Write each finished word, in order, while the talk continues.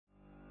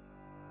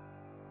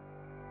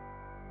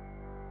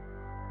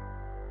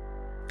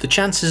The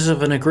chances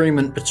of an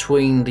agreement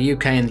between the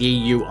UK and the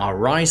EU are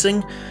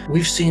rising.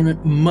 We've seen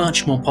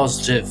much more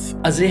positive,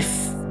 as if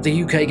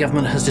the UK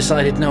government has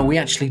decided, no, we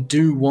actually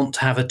do want to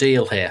have a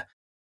deal here.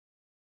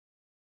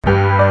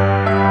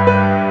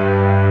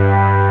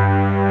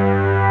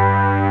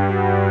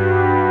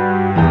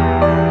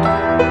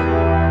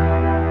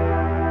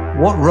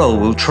 What role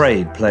will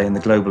trade play in the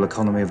global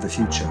economy of the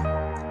future?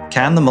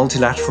 Can the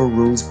multilateral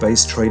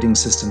rules-based trading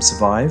system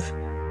survive?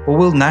 Or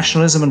will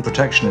nationalism and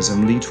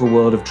protectionism lead to a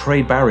world of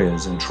trade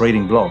barriers and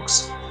trading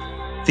blocs?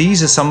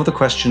 These are some of the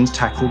questions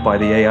tackled by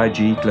the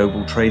AIG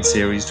Global Trade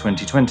Series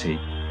 2020,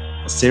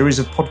 a series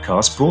of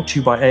podcasts brought to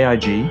you by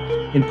AIG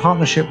in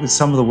partnership with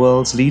some of the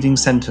world's leading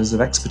centres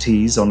of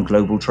expertise on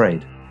global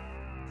trade.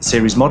 The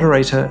series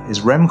moderator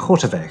is Rem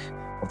Korteweg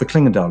of the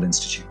Klingendahl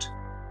Institute.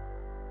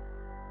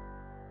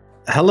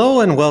 Hello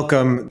and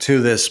welcome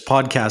to this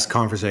podcast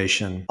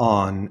conversation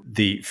on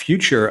the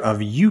future of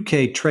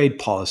UK trade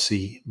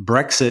policy,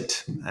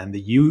 Brexit, and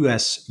the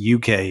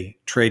US-UK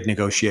trade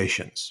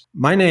negotiations.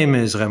 My name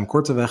is Rem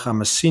Korteweg.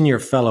 I'm a senior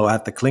fellow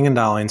at the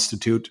Klingendahl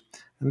Institute,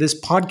 and this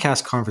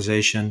podcast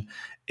conversation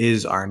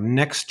is our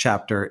next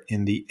chapter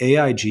in the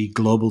AIG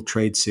Global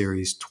Trade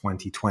Series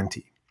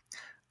 2020.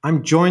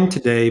 I'm joined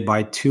today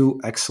by two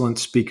excellent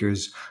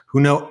speakers who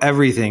know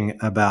everything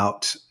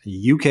about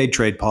UK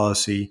trade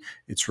policy,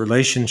 its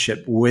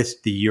relationship with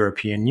the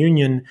European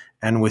Union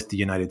and with the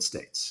United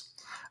States.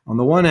 On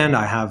the one end,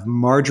 I have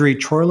Marjorie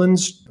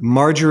Chorlins.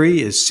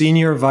 Marjorie is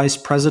Senior Vice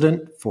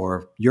President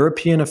for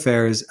European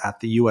Affairs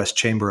at the U.S.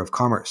 Chamber of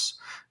Commerce.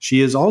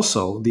 She is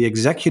also the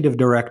Executive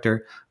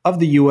Director of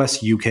the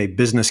US-UK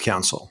Business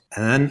Council.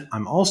 And then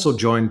I'm also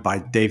joined by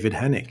David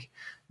Hennig.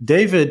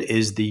 David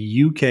is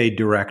the UK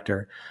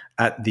Director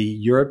at the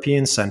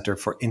European Centre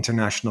for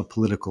International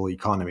Political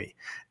Economy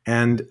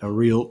and a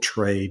real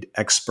trade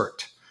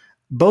expert.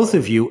 Both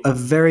of you, a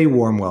very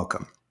warm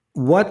welcome.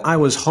 What I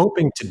was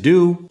hoping to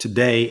do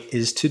today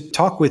is to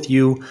talk with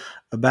you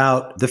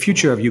about the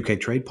future of UK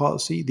trade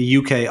policy. The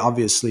UK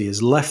obviously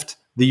has left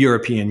the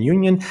European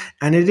Union,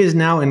 and it is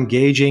now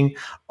engaging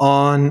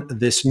on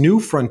this new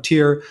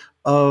frontier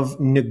of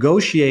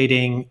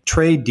negotiating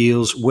trade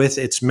deals with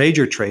its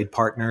major trade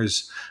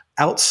partners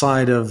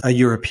outside of a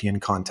European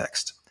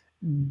context.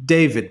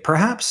 David,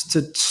 perhaps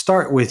to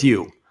start with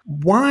you,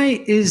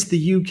 why is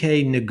the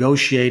UK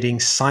negotiating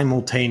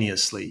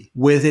simultaneously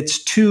with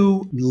its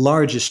two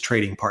largest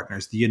trading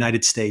partners, the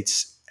United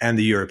States and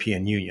the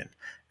European Union?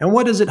 And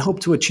what does it hope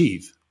to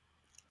achieve?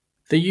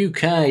 The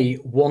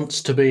UK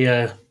wants to be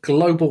a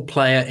global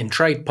player in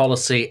trade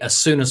policy as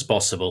soon as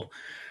possible.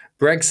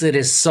 Brexit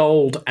is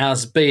sold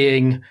as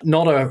being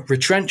not a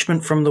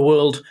retrenchment from the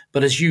world,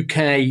 but as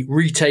UK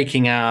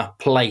retaking our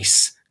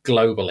place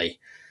globally.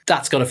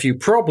 That's got a few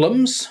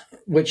problems,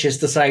 which is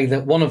to say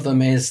that one of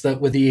them is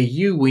that with the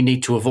EU, we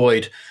need to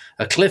avoid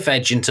a cliff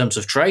edge in terms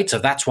of trade. So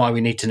that's why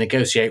we need to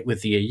negotiate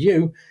with the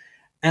EU.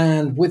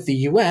 And with the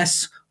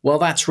US, well,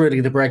 that's really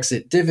the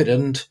Brexit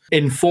dividend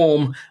in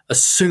form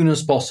as soon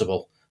as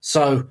possible.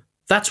 So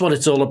that's what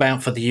it's all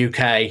about for the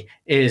UK,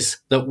 is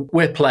that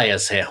we're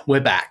players here. We're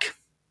back.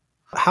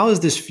 How is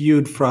this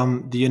viewed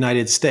from the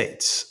United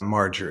States,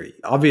 Marjorie?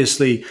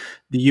 Obviously,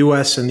 the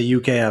US and the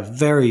UK have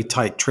very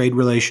tight trade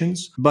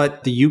relations,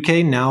 but the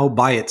UK now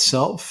by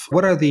itself,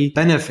 what are the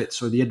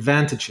benefits or the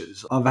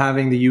advantages of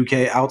having the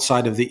UK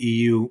outside of the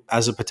EU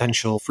as a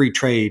potential free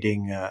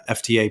trading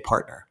FTA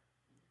partner?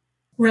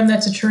 Rem,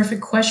 that's a terrific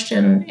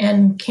question.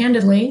 And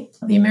candidly,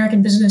 the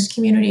American business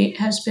community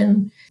has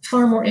been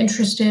far more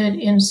interested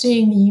in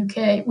seeing the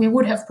UK. We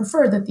would have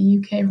preferred that the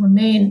UK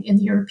remain in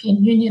the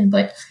European Union,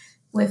 but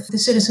with the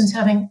citizens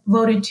having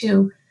voted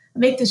to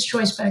make this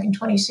choice back in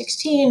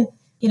 2016,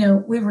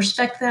 we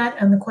respect that.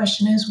 And the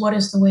question is, what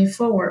is the way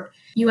forward?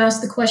 You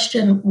asked the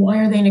question, why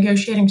are they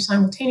negotiating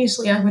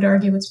simultaneously? I would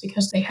argue it's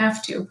because they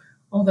have to,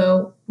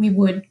 although we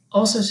would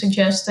also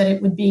suggest that it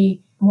would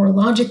be more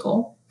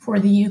logical for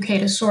the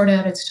UK to sort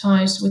out its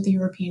ties with the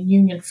European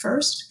Union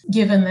first,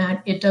 given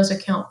that it does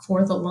account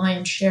for the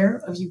lion's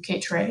share of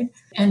UK trade,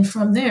 and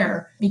from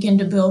there begin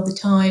to build the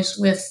ties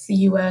with the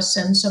US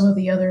and some of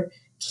the other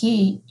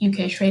key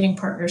UK trading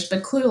partners.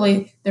 But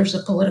clearly, there's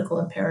a political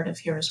imperative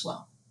here as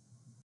well.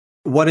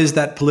 What is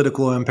that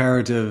political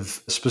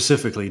imperative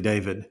specifically,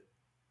 David?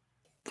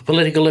 The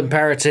political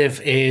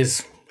imperative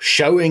is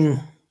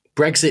showing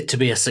Brexit to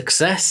be a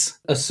success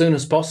as soon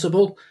as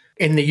possible.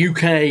 In the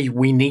UK,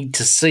 we need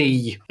to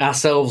see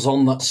ourselves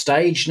on that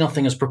stage.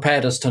 Nothing has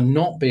prepared us to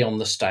not be on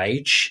the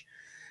stage.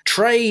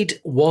 Trade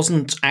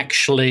wasn't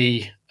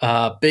actually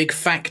a big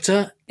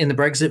factor in the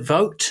Brexit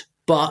vote,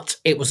 but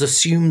it was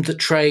assumed that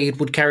trade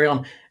would carry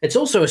on. It's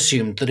also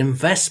assumed that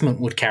investment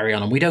would carry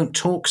on, and we don't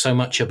talk so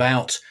much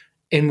about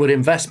inward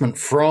investment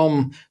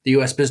from the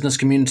US business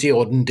community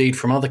or indeed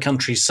from other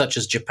countries such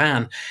as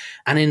Japan.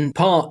 And in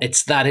part,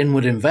 it's that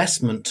inward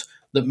investment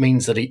that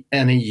means that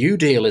an EU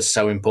deal is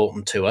so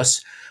important to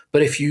us.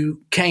 But if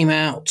you came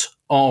out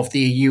of the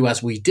EU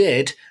as we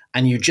did,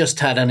 and you just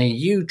had an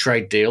EU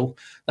trade deal,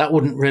 that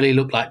wouldn't really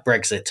look like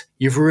Brexit.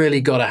 You've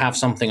really got to have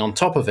something on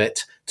top of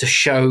it to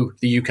show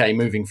the UK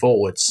moving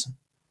forwards.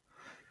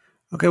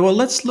 Okay, well,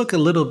 let's look a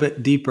little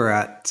bit deeper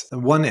at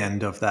one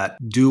end of that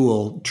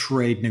dual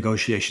trade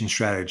negotiation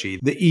strategy,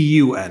 the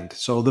EU end.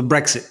 So the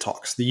Brexit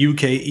talks, the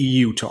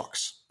UK-EU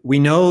talks. We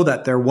know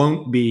that there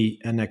won't be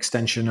an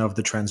extension of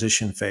the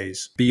transition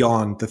phase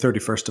beyond the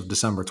 31st of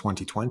December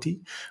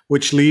 2020,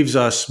 which leaves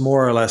us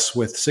more or less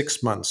with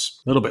 6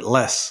 months, a little bit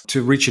less,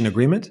 to reach an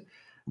agreement.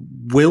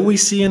 Will we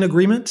see an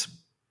agreement,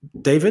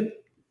 David?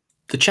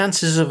 The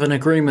chances of an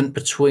agreement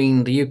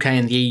between the UK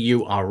and the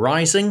EU are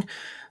rising.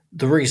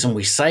 The reason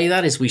we say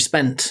that is we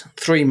spent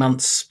 3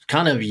 months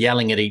kind of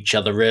yelling at each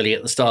other really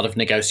at the start of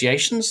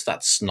negotiations.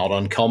 That's not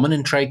uncommon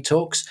in trade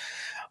talks.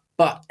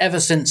 But ever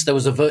since there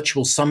was a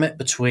virtual summit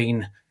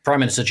between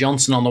Prime Minister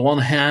Johnson on the one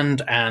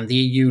hand and the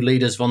EU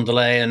leaders von der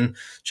Leyen,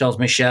 Charles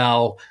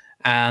Michel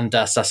and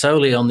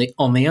Sassoli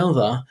on the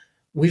other,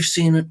 we've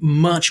seen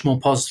much more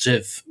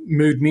positive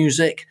mood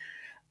music,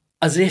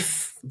 as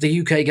if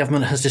the UK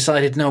government has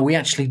decided, no, we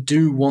actually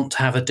do want to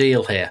have a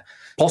deal here.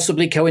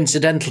 Possibly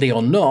coincidentally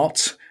or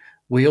not,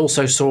 we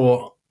also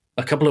saw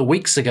a couple of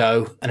weeks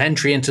ago an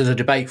entry into the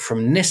debate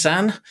from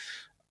Nissan,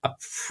 a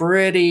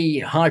pretty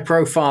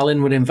high-profile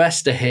inward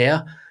investor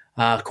here,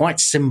 quite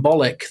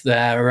symbolic,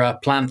 their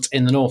plant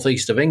in the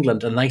northeast of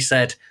England, and they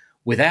said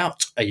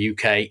without a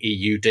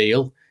UK-EU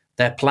deal,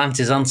 their plant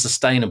is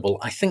unsustainable.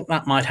 I think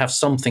that might have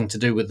something to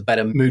do with the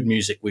better mood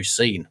music we've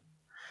seen.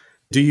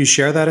 Do you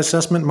share that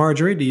assessment,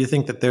 Marjorie? Do you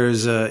think that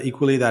there's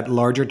equally that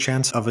larger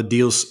chance of a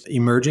deal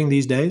emerging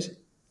these days?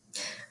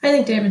 I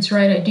think David's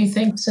right. I do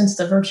think since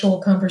the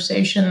virtual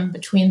conversation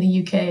between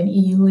the UK and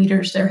EU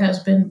leaders, there has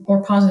been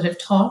more positive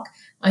talk.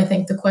 I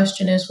think the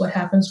question is what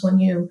happens when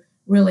you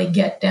really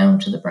get down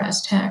to the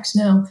brass tacks.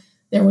 Now,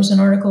 there was an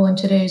article in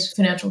today's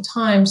Financial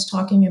Times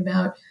talking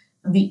about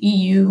the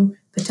EU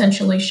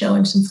potentially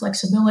showing some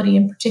flexibility,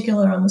 in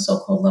particular on the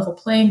so-called level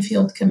playing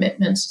field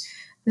commitments.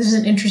 This is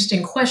an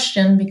interesting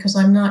question because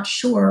I'm not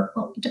sure.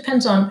 Well, it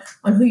depends on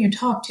who you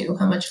talk to,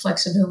 how much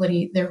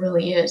flexibility there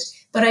really is.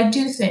 But I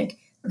do think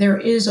there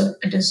is a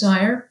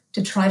desire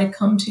to try to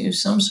come to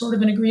some sort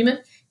of an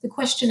agreement. The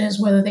question is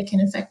whether they can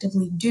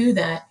effectively do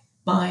that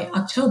by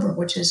October,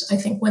 which is, I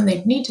think, when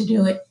they'd need to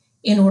do it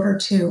in order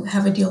to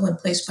have a deal in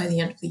place by the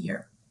end of the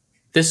year.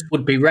 This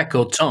would be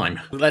record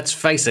time. Let's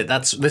face it,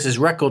 this is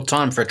record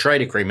time for a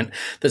trade agreement.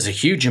 There's a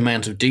huge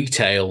amount of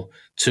detail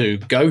to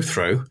go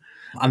through,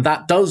 and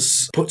that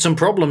does put some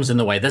problems in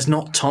the way. There's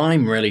not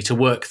time really to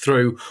work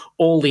through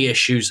all the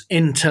issues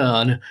in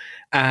turn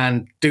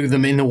and do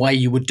them in the way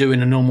you would do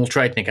in a normal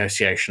trade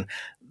negotiation.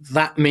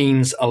 That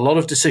means a lot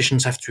of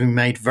decisions have to be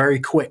made very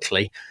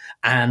quickly,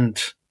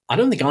 and I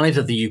don't think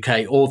either the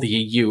UK or the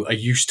EU are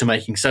used to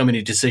making so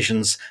many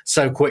decisions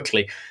so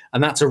quickly,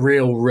 and that's a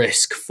real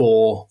risk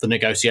for the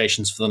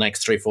negotiations for the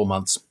next 3-4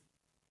 months.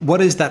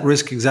 What is that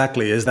risk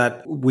exactly? Is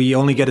that we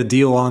only get a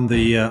deal on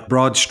the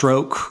broad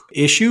stroke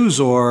issues,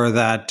 or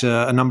that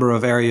a number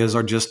of areas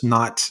are just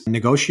not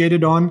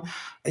negotiated on?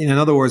 In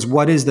other words,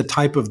 what is the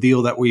type of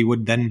deal that we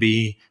would then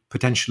be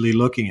potentially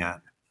looking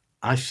at?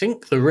 I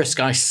think the risk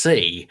I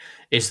see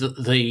is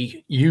that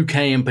the UK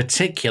in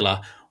particular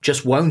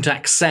just won't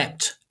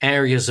accept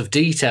areas of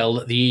detail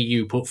that the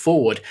EU put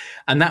forward,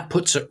 and that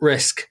puts at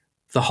risk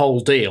the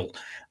whole deal.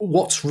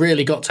 What's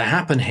really got to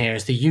happen here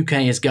is the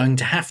UK is going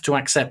to have to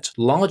accept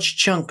large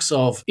chunks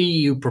of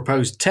EU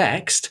proposed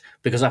text,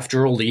 because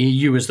after all, the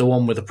EU is the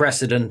one with the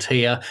precedent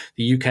here.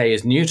 The UK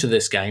is new to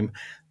this game.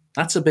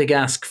 That's a big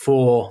ask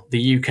for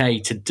the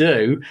UK to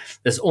do.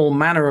 There's all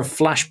manner of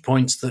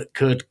flashpoints that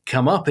could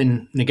come up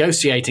in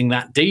negotiating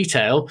that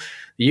detail.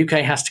 The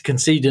UK has to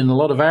concede in a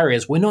lot of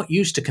areas. We're not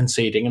used to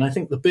conceding. And I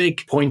think the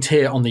big point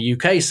here on the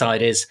UK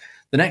side is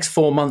the next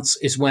 4 months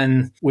is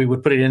when we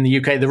would put it in the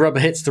UK, the rubber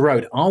hits the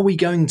road. Are we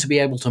going to be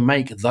able to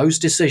make those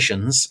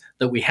decisions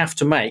that we have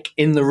to make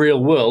in the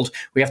real world?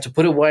 We have to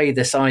put away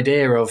this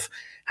idea of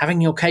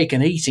having your cake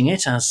and eating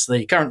it, as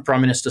the current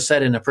Prime Minister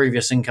said in a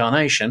previous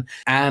incarnation,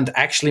 and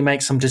actually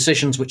make some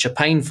decisions which are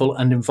painful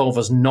and involve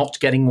us not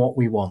getting what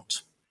we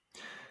want.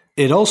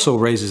 It also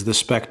raises the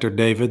specter,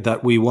 David,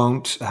 that we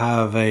won't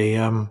have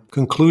a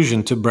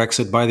conclusion to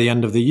Brexit by the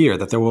end of the year,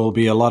 that there will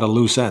be a lot of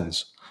loose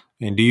ends.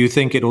 And do you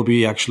think it will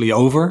be actually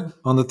over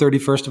on the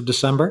 31st of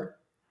December?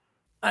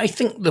 I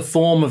think the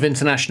form of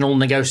international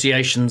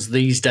negotiations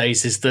these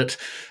days is that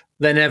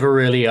they're never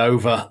really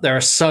over. There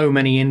are so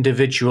many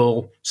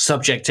individual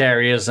subject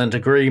areas and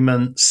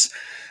agreements,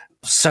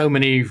 so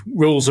many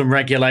rules and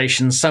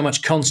regulations, so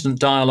much constant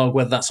dialogue,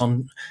 whether that's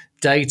on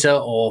data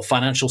or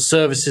financial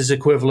services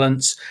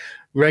equivalents,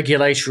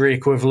 regulatory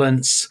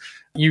equivalents,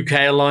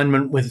 UK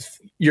alignment with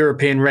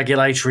European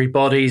regulatory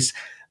bodies.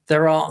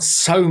 There are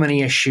so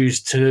many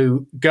issues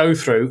to go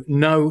through.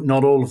 No,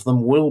 not all of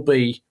them will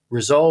be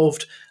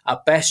resolved.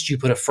 At best, you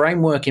put a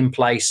framework in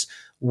place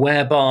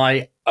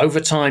whereby over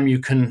time you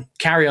can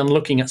carry on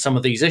looking at some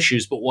of these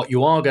issues, but what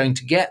you are going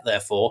to get,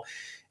 therefore,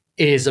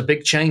 is a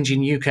big change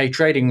in UK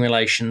trading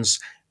relations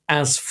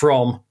as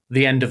from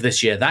the end of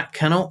this year. That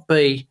cannot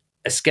be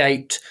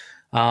escaped.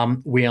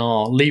 We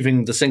are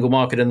leaving the single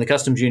market and the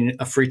customs union.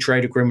 A free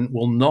trade agreement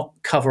will not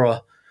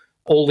cover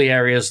all the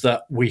areas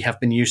that we have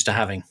been used to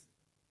having.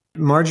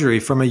 Marjorie,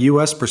 from a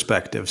US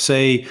perspective,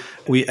 say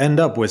we end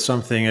up with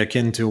something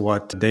akin to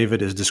what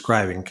David is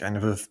describing, kind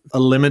of a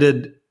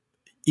limited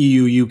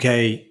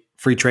EU-UK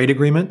free trade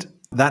agreement.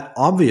 That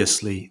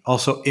obviously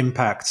also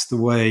impacts the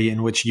way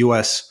in which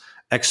US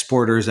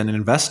exporters and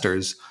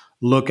investors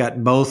look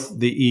at both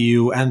the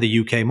EU and the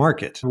UK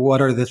market.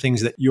 What are the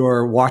things that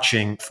you're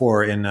watching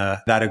for in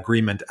that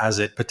agreement as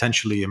it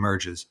potentially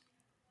emerges?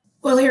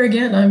 Well, here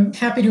again, I'm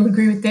happy to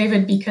agree with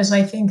David because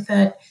I think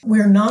that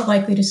we're not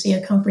likely to see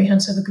a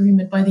comprehensive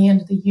agreement by the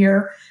end of the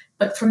year.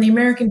 But from the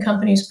American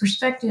company's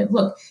perspective,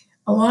 look,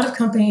 a lot of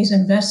companies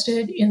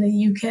invested in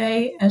the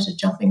UK as a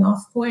jumping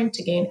off point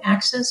to gain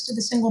access to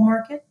the single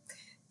market.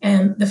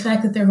 And the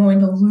fact that they're going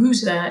to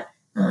lose that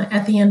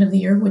at the end of the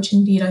year, which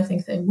indeed I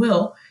think they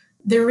will,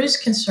 there is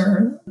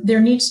concern. There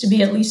needs to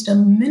be at least a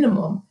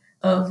minimum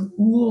of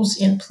rules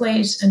in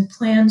place and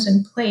plans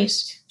in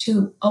place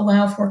to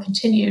allow for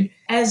continued,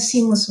 as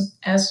seamless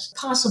as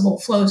possible,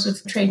 flows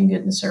of trade in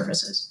goods and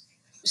services.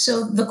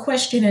 So the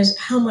question is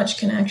how much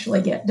can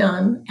actually get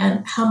done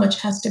and how much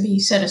has to be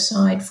set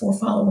aside for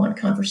follow-on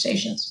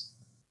conversations.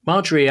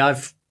 Marjorie,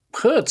 I've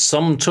heard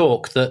some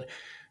talk that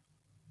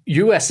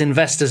US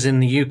investors in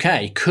the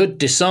UK could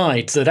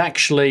decide that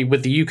actually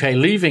with the UK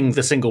leaving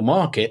the single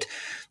market,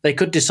 they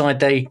could decide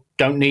they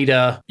don't need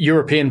a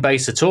European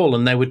base at all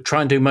and they would try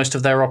and do most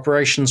of their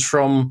operations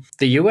from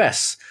the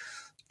US.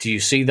 Do you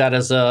see that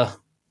as a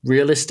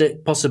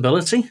realistic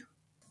possibility?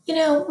 You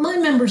know, my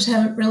members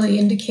haven't really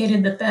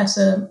indicated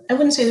that I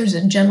wouldn't say there's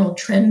a general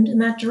trend in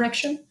that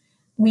direction.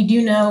 We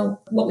do know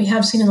what we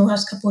have seen in the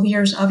last couple of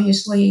years,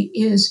 obviously,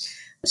 is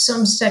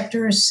some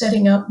sectors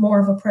setting up more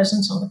of a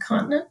presence on the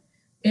continent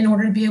in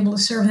order to be able to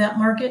serve that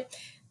market.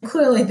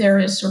 Clearly, there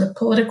is sort of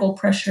political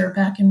pressure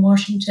back in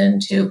Washington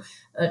to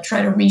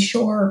try to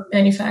reshore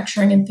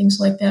manufacturing and things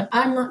like that.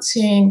 I'm not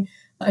seeing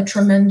a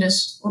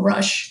tremendous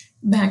rush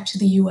back to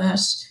the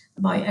U.S.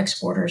 by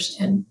exporters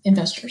and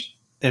investors.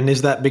 And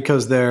is that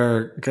because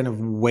they're kind of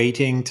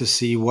waiting to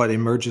see what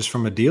emerges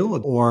from a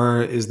deal?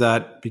 Or is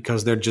that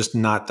because they're just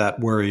not that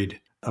worried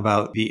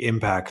about the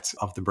impact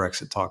of the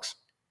Brexit talks?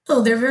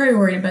 Oh, they're very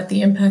worried about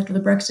the impact of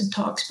the Brexit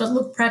talks. But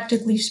look,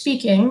 practically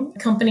speaking,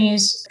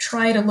 companies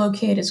try to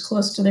locate as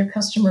close to their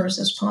customers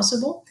as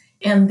possible.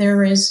 And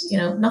there is,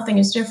 nothing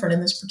is different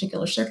in this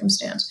particular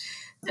circumstance.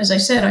 As I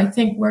said, I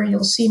think where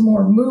you'll see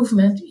more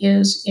movement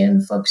is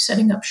in folks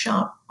setting up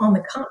shop on the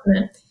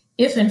continent,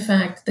 if in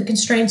fact the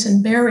constraints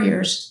and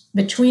barriers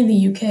between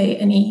the UK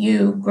and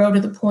EU grow to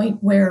the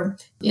point where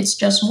it's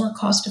just more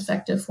cost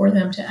effective for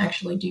them to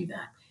actually do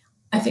that.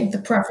 I think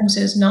the preference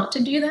is not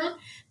to do that,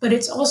 but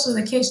it's also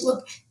the case.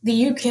 Look,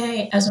 the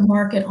UK as a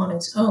market on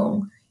its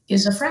own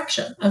is a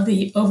fraction of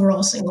the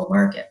overall single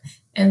market.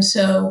 And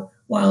so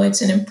while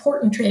it's an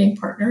important trading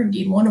partner,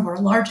 indeed one of our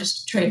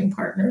largest trading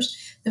partners,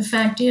 the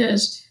fact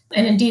is,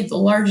 and indeed the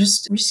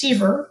largest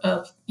receiver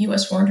of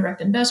U.S. foreign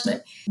direct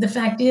investment, the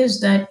fact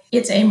is that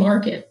it's a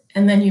market.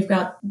 And then you've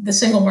got the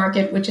single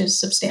market, which is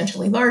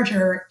substantially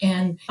larger.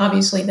 And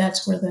obviously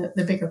that's where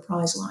the bigger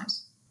prize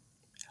lies.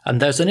 And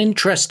there's an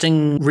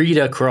interesting read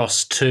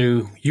across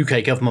to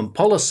UK government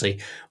policy,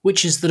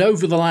 which is that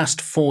over the last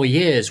 4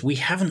 years, we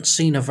haven't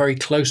seen a very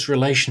close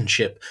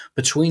relationship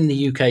between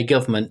the UK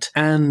government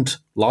and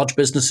large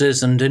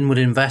businesses and inward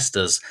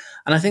investors.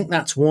 And I think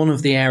that's one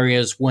of the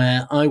areas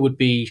where I would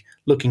be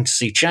looking to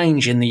see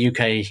change in the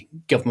UK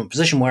government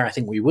position, where I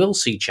think we will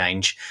see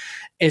change,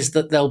 is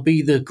that there'll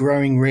be the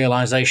growing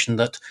realization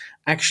that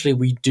actually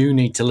we do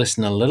need to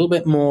listen a little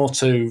bit more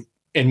to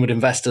inward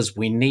investors.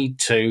 We need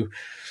to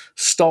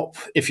stop,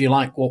 if you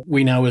like, what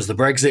we know as the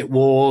Brexit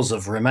wars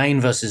of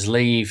Remain versus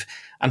Leave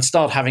and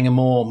start having a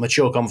more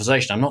mature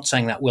conversation. I'm not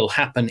saying that will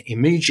happen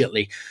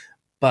immediately,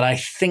 but I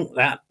think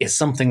that is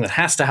something that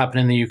has to happen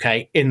in the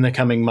UK in the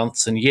coming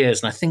months and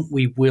years. And I think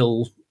we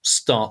will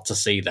start to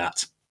see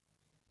that.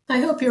 I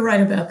hope you're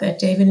right about that,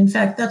 David. In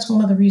fact, that's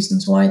one of the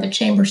reasons why the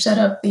Chamber set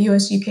up the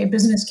US-UK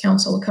Business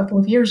Council a couple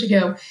of years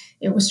ago.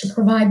 It was to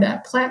provide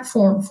that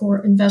platform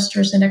for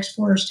investors and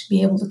exporters to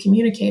be able to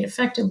communicate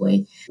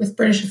effectively with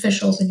British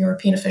officials and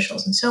European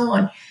officials and so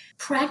on.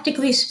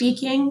 Practically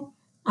speaking,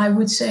 I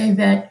would say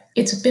that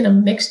it's been a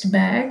mixed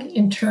bag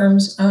in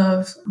terms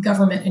of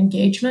government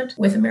engagement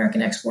with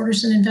American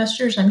exporters and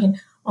investors. I mean,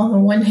 on the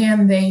one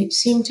hand, they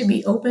seem to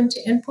be open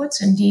to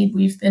inputs. Indeed,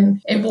 we've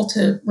been able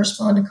to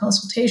respond to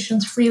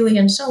consultations freely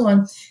and so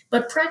on.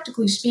 But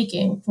practically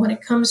speaking, when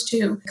it comes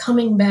to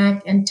coming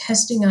back and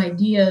testing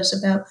ideas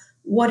about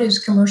what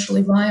is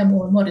commercially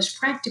viable and what is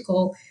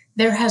practical,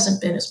 there hasn't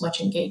been as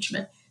much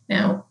engagement.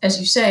 Now, as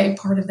you say,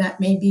 part of that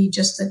may be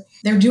just that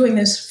they're doing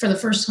this for the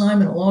first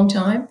time in a long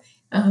time.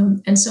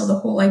 And so the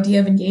whole idea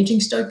of engaging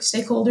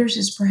stakeholders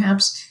is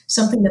perhaps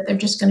something that they're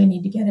just going to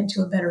need to get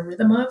into a better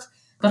rhythm of.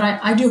 But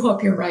I do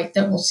hope you're right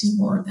that we'll see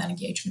more of that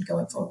engagement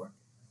going forward.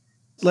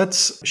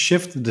 Let's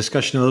shift the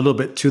discussion a little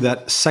bit to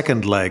that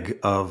second leg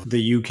of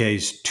the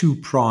UK's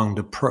two-pronged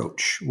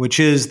approach, which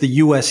is the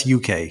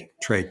US-UK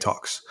trade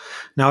talks.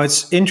 Now,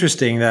 it's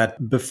interesting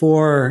that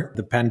before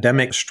the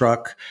pandemic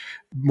struck,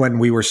 when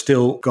we were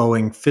still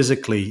going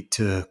physically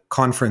to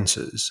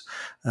conferences,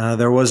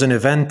 there was an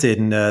event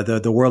in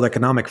the World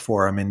Economic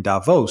Forum in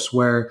Davos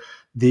where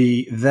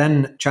the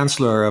then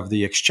Chancellor of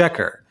the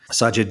Exchequer,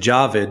 Sajid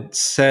Javid,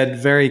 said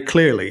very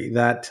clearly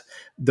that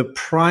the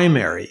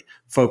primary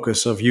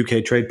focus of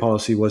UK trade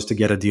policy was to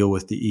get a deal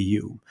with the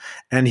EU.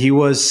 And he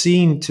was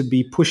seen to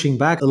be pushing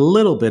back a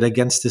little bit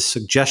against this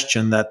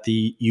suggestion that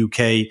the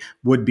UK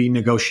would be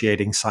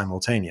negotiating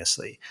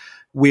simultaneously.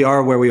 We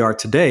are where we are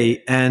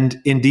today, and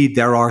indeed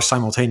there are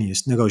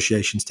simultaneous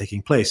negotiations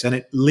taking place. And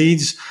it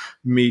leads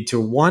me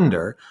to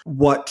wonder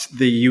what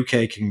the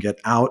UK can get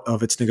out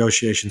of its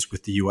negotiations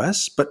with the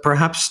US. But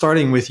perhaps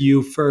starting with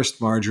you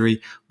first, Marjorie,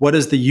 what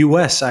does the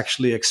US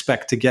actually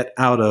expect to get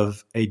out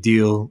of a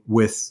deal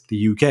with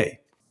the UK?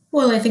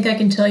 Well, I think I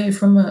can tell you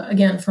from a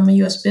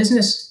US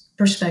business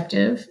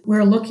perspective,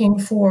 we're looking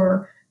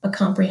for a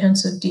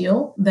comprehensive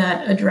deal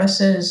that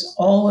addresses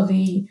all of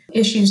the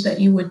issues that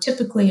you would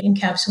typically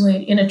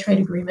encapsulate in a trade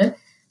agreement.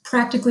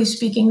 Practically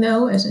speaking,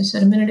 though, as I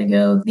said a minute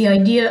ago, the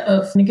idea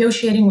of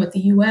negotiating with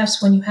the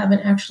US when you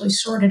haven't actually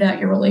sorted out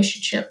your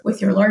relationship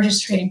with your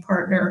largest trading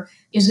partner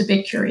is a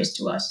bit curious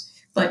to us.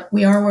 But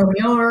we are where we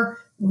are.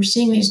 We're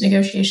seeing these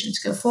negotiations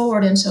go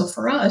forward. And so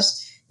for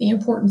us, the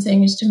important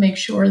thing is to make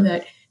sure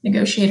that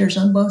negotiators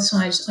on both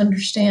sides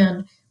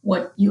understand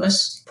what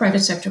US private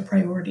sector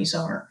priorities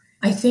are.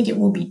 I think it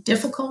will be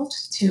difficult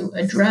to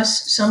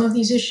address some of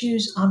these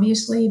issues,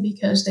 obviously,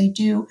 because they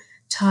do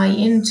tie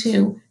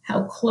into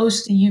how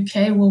close the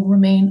UK will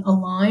remain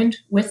aligned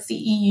with the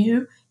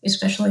EU,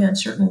 especially on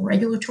certain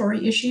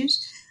regulatory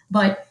issues.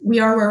 But we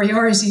are where we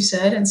are, as you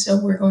said, and so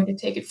we're going to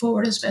take it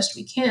forward as best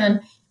we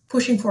can,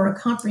 pushing for a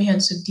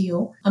comprehensive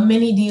deal. A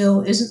mini deal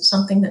isn't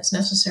something that's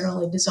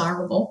necessarily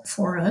desirable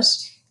for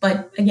us.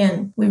 But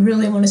again, we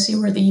really want to see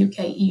where the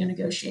UK-EU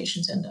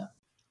negotiations end up.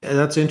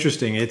 That's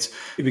interesting. It's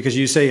because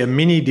you say a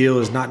mini deal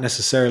is not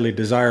necessarily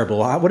desirable.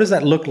 What does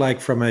that look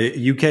like from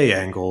a UK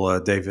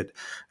angle, David?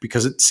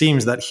 Because it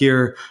seems that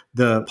here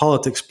the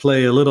politics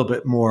play a little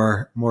bit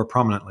more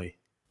prominently.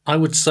 I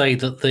would say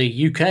that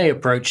the UK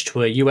approach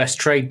to a US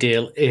trade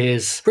deal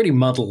is pretty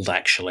muddled,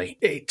 actually.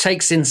 It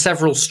takes in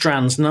several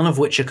strands, none of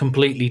which are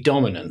completely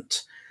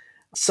dominant.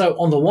 So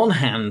on the one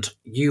hand,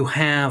 you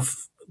have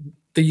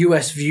the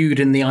US viewed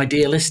in the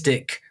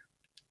idealistic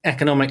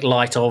economic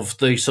light of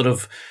the sort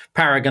of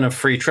paragon of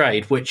free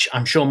trade, which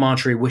I'm sure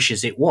Marjorie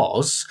wishes it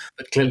was,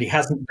 but clearly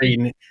hasn't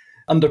been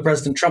under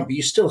President Trump. But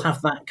you still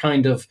have that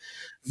kind of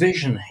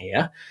vision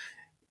here.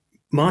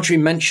 Marjorie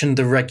mentioned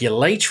the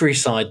regulatory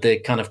side, the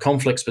kind of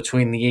conflicts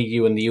between the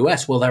EU and the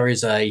US. Well, there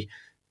is a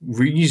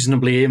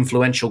reasonably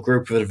influential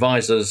group of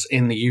advisors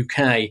in the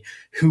UK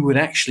who would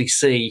actually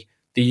see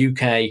the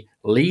UK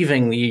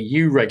leaving the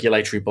EU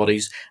regulatory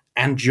bodies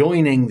and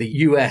joining the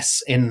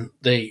US in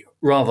the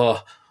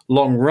rather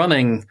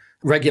long-running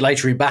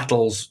regulatory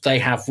battles they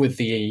have with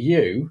the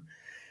EU.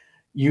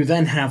 You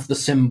then have the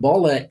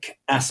symbolic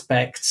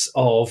aspects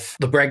of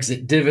the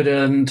Brexit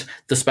dividend,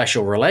 the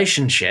special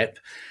relationship.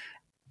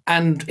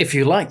 And if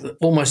you like,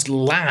 almost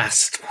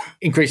last,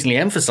 increasingly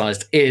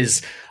emphasized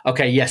is,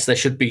 okay, yes, there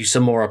should be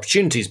some more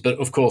opportunities, but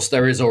of course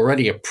there is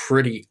already a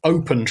pretty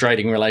open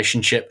trading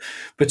relationship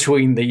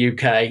between the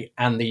UK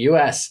and the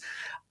US.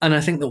 And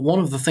I think that one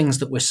of the things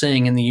that we're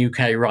seeing in the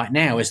UK right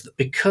now is that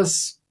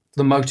because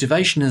the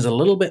motivation is a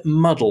little bit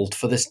muddled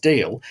for this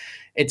deal,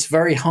 it's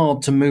very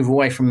hard to move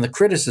away from the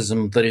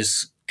criticism that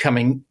is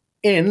coming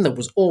in, that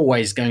was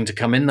always going to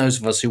come in.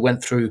 Those of us who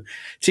went through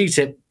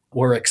TTIP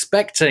were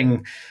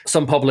expecting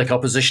some public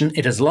opposition.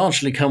 It has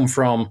largely come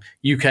from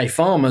UK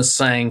farmers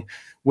saying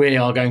we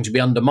are going to be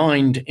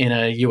undermined in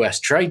a US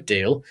trade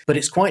deal, but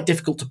it's quite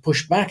difficult to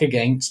push back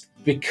against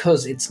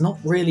because it's not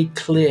really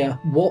clear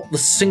what the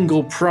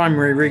single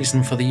primary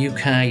reason for the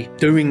UK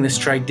doing this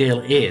trade deal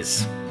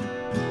is.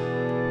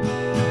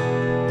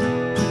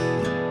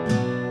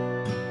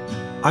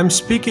 I'm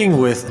speaking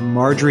with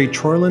Marjorie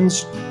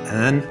Troylands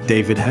and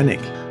David Hennig.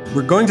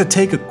 We're going to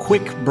take a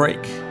quick break.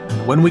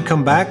 And when we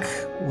come back,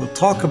 we'll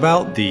talk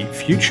about the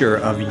future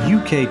of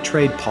UK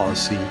trade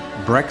policy,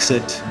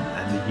 Brexit,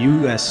 and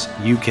the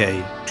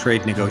US-UK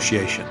trade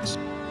negotiations.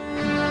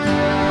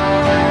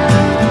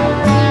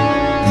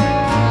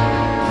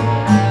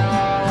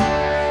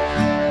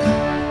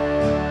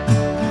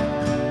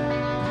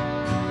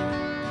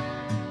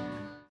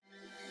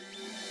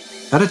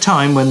 At a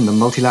time when the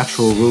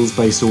multilateral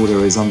rules-based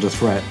order is under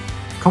threat,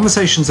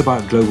 conversations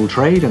about global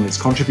trade and its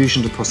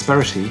contribution to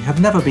prosperity have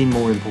never been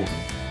more important.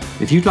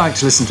 If you'd like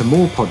to listen to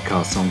more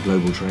podcasts on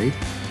global trade,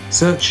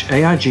 search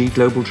AIG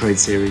Global Trade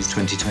Series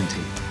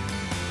 2020.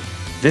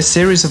 This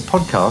series of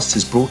podcasts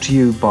is brought to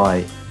you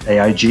by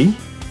AIG,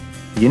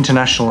 the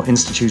International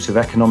Institute of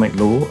Economic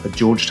Law at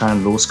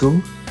Georgetown Law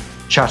School,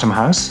 Chatham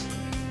House,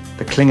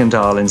 the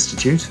Klingendahl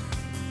Institute,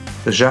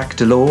 the Jacques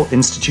Delors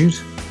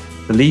Institute,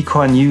 the Lee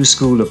Kuan Yew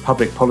School of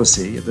Public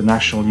Policy at the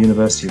National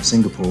University of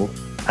Singapore,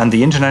 and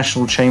the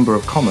International Chamber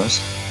of Commerce,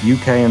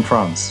 UK and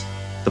France.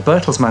 The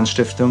Bertelsmann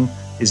Stiftung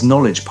is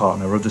knowledge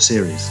partner of the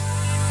series.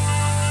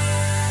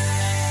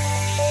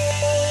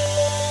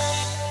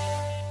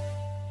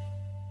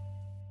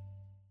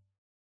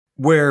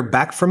 We're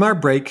back from our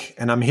break,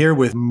 and I'm here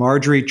with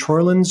Marjorie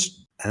Chorlins,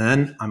 and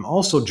then I'm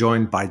also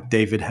joined by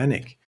David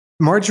Hennig.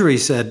 Marjorie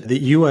said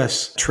that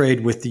US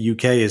trade with the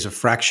UK is a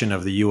fraction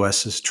of the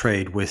US's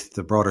trade with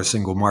the broader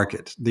single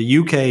market. The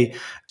UK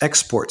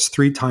exports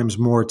 3 times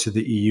more to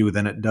the EU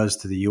than it does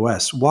to the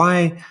US.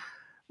 Why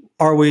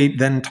are we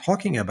then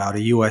talking about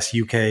a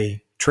US-UK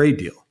trade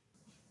deal?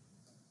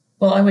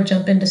 Well, I would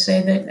jump in to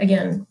say that,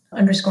 again,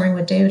 underscoring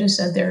what David has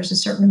said, there's a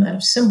certain amount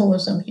of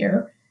symbolism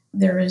here.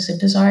 There is a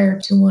desire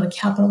to want to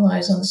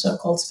capitalize on the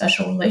so-called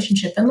special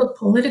relationship. And look,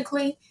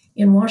 politically,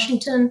 in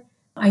Washington,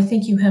 I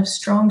think you have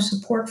strong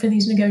support for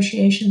these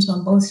negotiations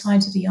on both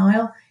sides of the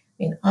aisle. I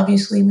mean,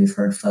 obviously, we've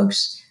heard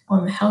folks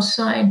on the House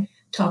side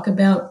talk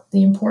about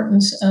the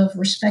importance of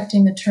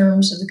respecting the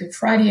terms of the Good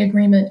Friday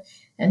Agreement,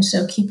 and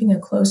so keeping a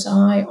close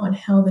eye on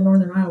how the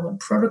Northern Ireland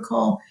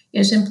Protocol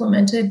is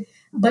implemented.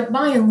 But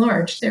by and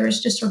large, there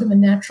is just sort of a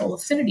natural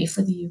affinity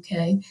for the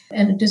UK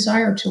and a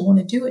desire to want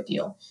to do a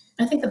deal.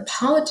 I think the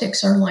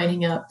politics are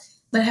lining up.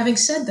 But having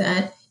said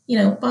that,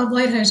 Bob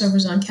Lighthizer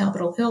was on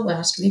Capitol Hill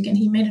last week, and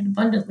he made it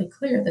abundantly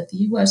clear that the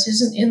U.S.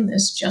 isn't in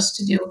this just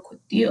to do a quick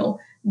deal,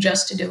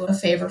 just to do a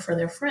favor for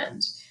their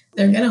friends.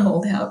 They're going to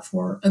hold out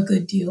for a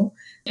good deal.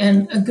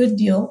 And a good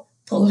deal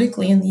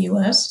politically in the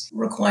U.S.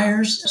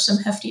 requires some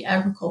hefty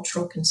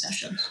agricultural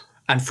concessions.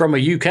 And from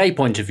a UK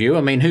point of view,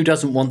 I mean, who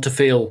doesn't want to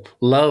feel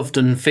loved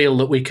and feel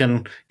that we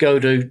can go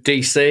to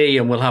DC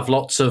and we'll have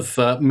lots of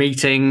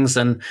meetings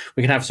and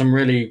we can have some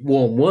really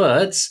warm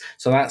words.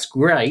 So that's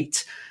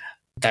great.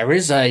 There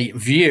is a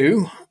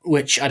view,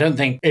 which I don't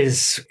think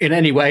is in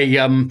any way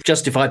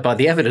justified by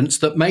the evidence,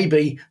 that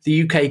maybe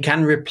the UK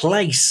can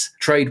replace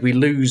trade we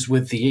lose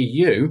with the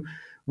EU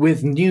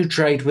with new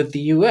trade with the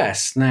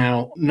US.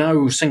 Now,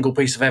 no single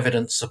piece of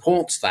evidence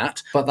supports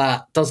that, but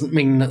that doesn't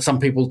mean that some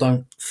people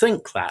don't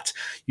think that.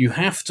 You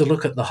have to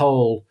look at the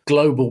whole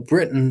global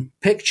Britain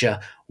picture,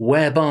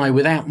 whereby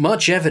without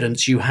much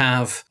evidence, you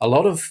have a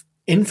lot of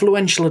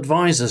influential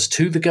advisors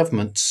to the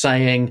government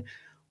saying,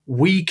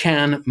 we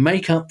can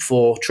make up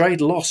for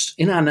trade lost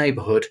in our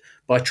neighbourhood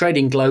by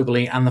trading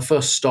globally, and the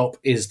first stop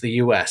is the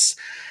US.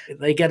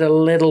 They get a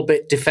little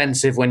bit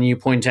defensive when you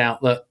point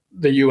out that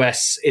the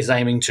US is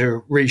aiming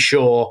to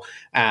reshore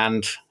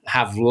and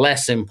have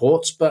less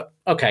imports, but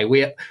okay,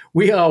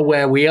 we are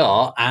where we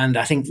are, and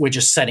I think we're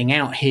just setting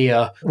out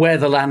here where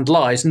the land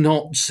lies,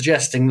 not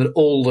suggesting that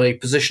all the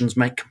positions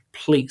make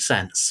complete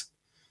sense.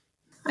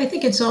 I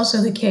think it's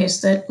also the case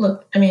that,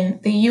 look, I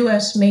mean, the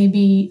US may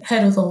be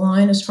head of the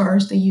line as far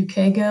as the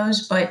UK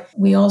goes, but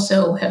we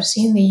also have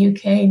seen the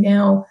UK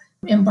now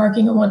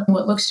embarking on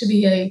what looks to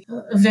be a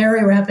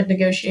very rapid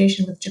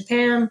negotiation with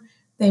Japan.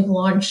 They've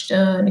launched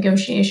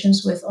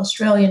negotiations with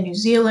Australia and New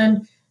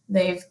Zealand.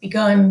 They've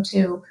begun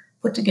to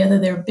put together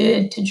their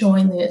bid to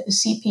join the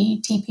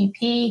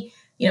CPTPP.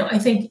 I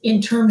think in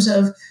terms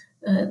of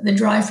the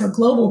drive for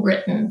global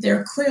Britain,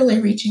 they're clearly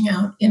reaching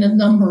out in a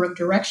number of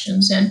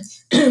directions. And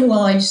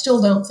while I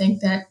still don't think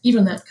that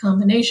even that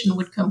combination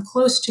would come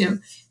close to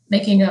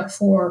making up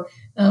for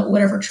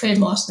whatever trade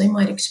loss they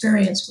might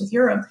experience with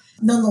Europe,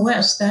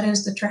 nonetheless, that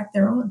is the track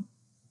they're on.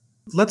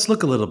 Let's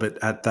look a little bit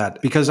at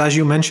that, because as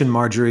you mentioned,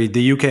 Marjorie,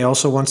 the UK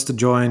also wants to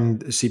join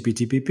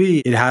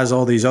CPTPP. It has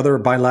all these other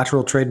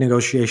bilateral trade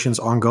negotiations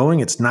ongoing.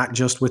 It's not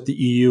just with the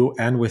EU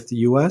and with the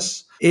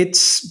US.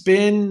 It's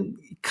been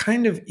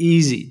kind of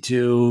easy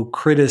to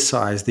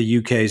criticize the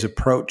UK's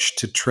approach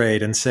to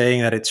trade and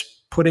saying that it's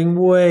putting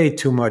way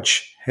too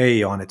much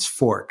hay on its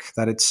fork,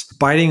 that it's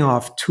biting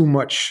off too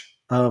much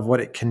of what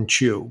it can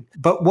chew.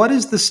 But what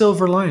is the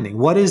silver lining?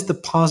 What is the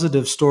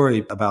positive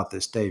story about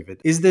this, David?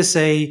 Is this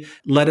a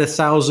let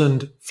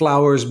 1,000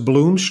 flowers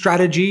bloom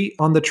strategy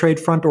on the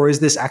trade front, or is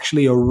this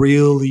actually a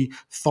really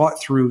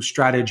thought through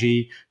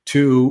strategy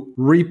to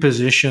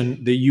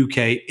reposition the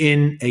UK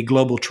in a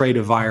global trade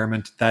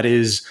environment that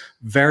is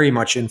very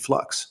much in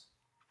flux?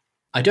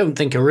 I don't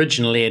think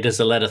originally it is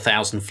a let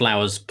 1,000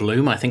 flowers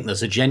bloom. I think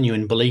there's a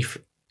genuine belief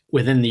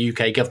within the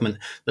UK government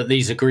that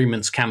these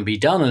agreements can be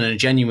done, and a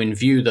genuine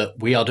view that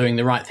we are doing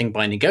the right thing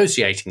by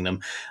negotiating them.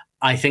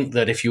 I think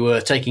that if you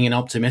were taking an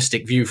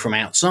optimistic view from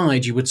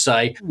outside, you would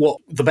say what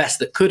the best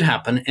that could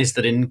happen is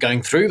that in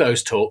going through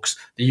those talks,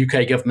 the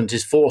UK government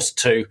is forced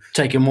to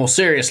take a more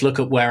serious look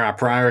at where our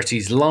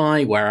priorities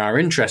lie, where our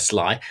interests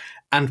lie,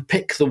 and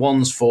pick the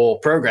ones for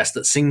progress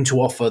that seem to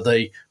offer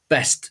the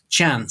best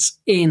chance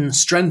in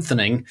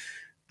strengthening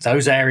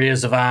those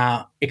areas of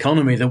our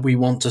economy that we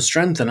want to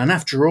strengthen. And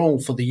after all,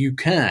 for the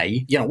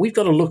UK, we've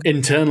got to look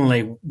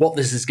internally what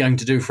this is going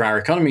to do for our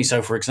economy.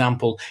 So, for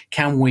example,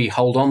 can we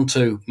hold on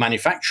to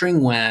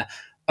manufacturing where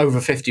over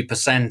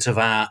 50% of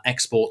our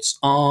exports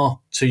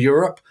are to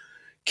Europe?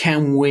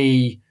 Can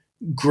we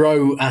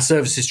grow our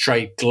services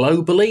trade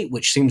globally,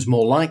 which seems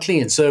more likely.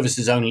 In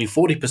services, only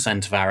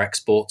 40% of our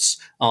exports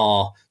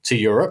are to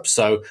Europe,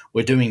 so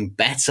we're doing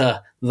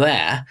better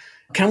there.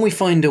 Can we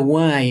find a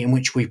way in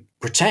which we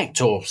protect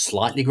or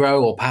slightly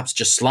grow, or perhaps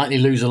just slightly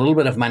lose a little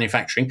bit of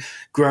manufacturing,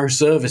 grow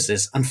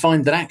services, and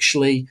find that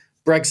actually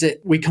Brexit,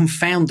 we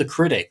confound the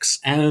critics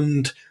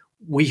and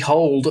we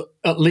hold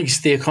at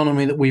least the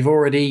economy that we've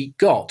already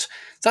got?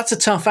 That's a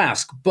tough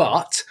ask,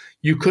 but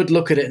you could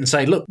look at it and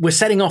say, look, we're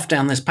setting off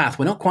down this path.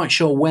 We're not quite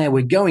sure where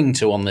we're going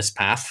to on this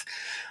path,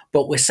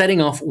 but we're setting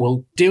off.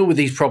 We'll deal with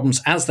these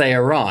problems as they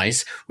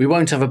arise. We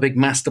won't have a big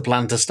master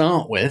plan to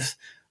start with.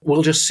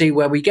 We'll just see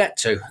where we get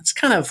to. It's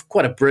kind of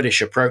quite a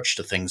British approach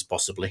to things,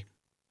 possibly.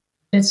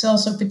 It's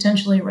also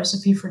potentially a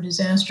recipe for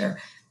disaster.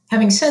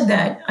 Having said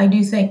that, I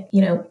do think,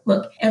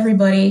 look,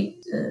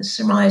 everybody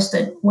surmised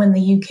that when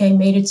the UK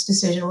made its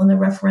decision, when the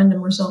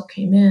referendum result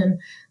came in,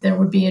 there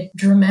would be a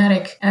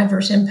dramatic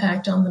adverse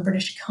impact on the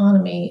British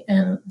economy.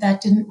 And that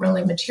didn't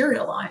really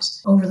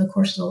materialize over the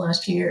course of the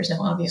last few years.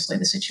 Now, obviously,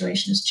 the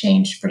situation has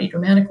changed pretty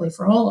dramatically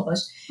for all of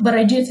us. But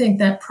I do think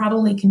that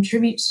probably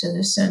contributes to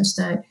this sense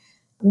that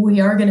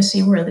we are going to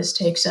see where this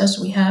takes us.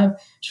 We have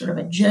sort of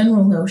a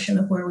general notion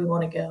of where we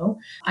want to go.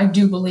 I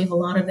do believe a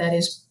lot of that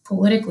is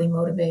politically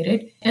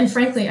motivated. And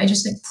frankly, I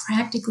just think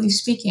practically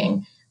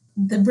speaking,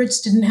 the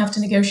Brits didn't have to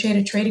negotiate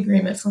a trade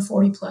agreement for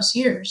 40 plus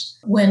years.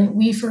 When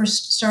we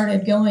first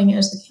started going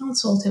as the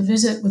council to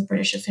visit with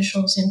British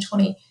officials in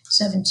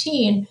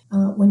 2017,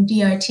 when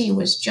DIT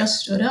was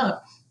just stood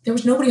up, there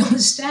was nobody on the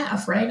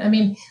staff, right? I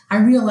mean, I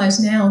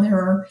realize now there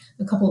are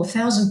a couple of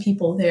thousand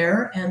people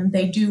there, and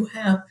they do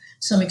have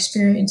some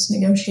experienced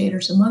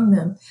negotiators among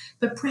them.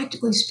 But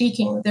practically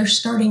speaking, they're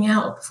starting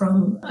out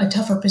from a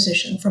tougher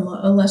position, from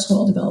a less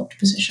well-developed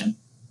position.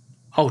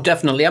 Oh,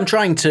 definitely. I'm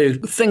trying to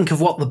think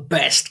of what the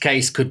best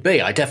case could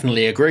be. I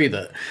definitely agree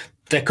that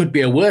there could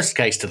be a worst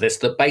case to this,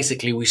 that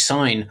basically we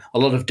sign a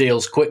lot of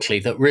deals quickly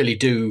that really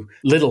do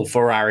little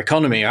for our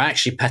economy or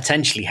actually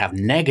potentially have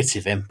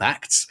negative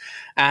impacts.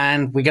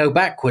 And we go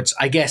backwards.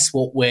 I guess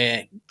what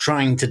we're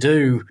trying to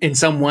do, in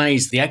some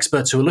ways, the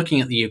experts who are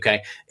looking at the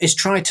UK, is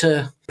try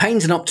to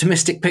paint an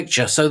optimistic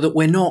picture so that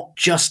we're not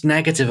just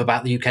negative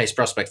about the UK's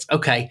prospects.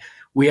 Okay,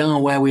 we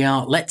are where we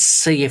are. Let's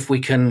see if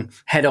we can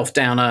head off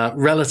down a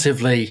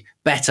relatively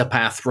better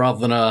path rather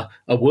than a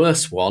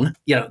worse one.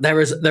 There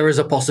is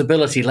a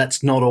possibility.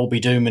 Let's not all be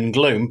doom and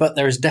gloom, but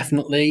there is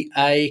definitely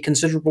a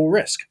considerable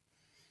risk.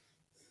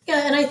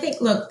 Yeah, and I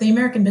think, look, the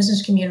American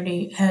business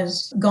community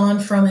has gone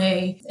from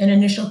an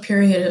initial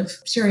period of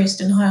serious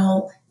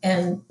denial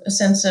and a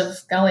sense of,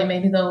 golly,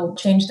 maybe they'll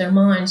change their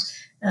minds,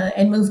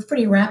 and moved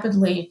pretty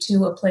rapidly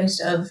to a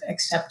place of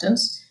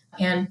acceptance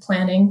and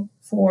planning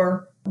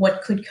for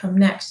what could come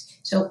next.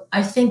 So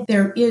I think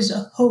there is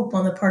a hope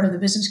on the part of the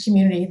business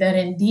community that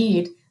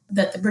indeed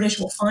that the British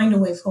will find a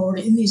way forward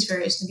in these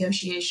various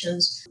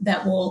negotiations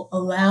that will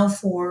allow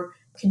for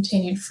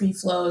continued free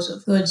flows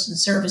of goods and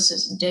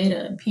services and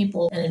data and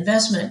people and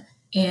investment.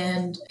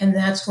 And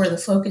that's where the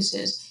focus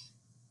is.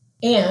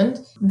 And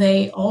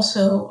they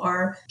also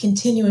are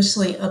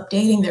continuously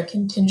updating their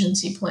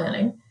contingency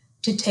planning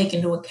to take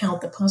into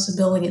account the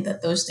possibility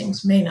that those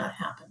things may not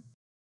happen.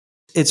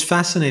 It's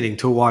fascinating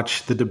to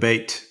watch the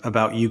debate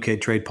about UK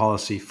trade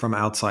policy from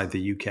outside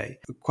the UK.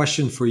 A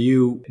question for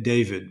you,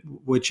 David,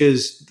 which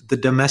is the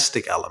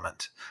domestic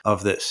element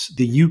of this.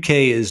 The UK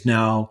is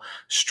now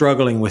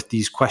struggling with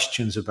these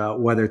questions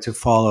about whether to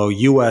follow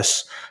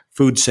US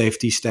food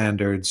safety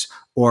standards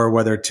or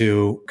whether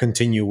to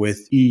continue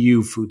with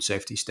EU food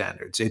safety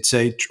standards. It's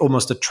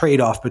almost a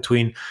trade-off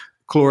between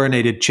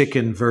chlorinated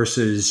chicken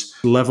versus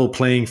level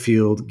playing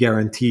field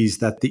guarantees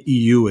that the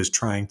EU is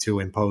trying to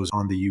impose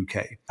on the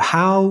UK.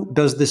 How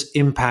does this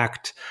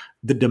impact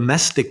the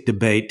domestic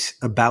debate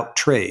about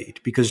trade?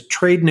 Because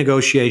trade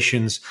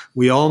negotiations,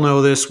 we all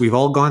know this, we've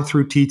all gone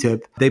through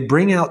TTIP, they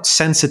bring out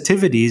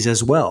sensitivities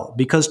as well,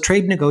 because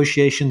trade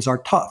negotiations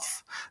are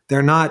tough.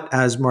 They're not,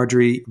 as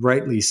Marjorie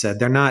rightly said,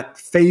 they're not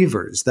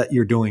favors that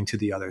you're doing to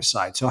the other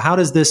side. So how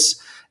does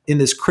this, in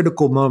this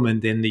critical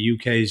moment in the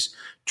UK's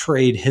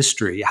trade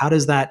history, how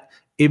does that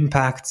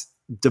impact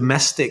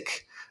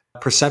domestic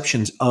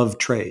perceptions of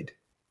trade?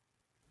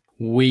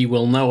 We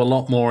will know a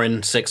lot more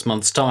in 6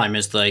 months' time,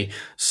 is the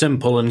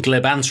simple and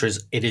glib answer.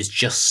 It is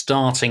just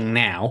starting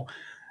now.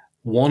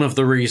 One of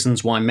the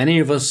reasons why many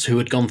of us who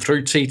had gone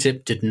through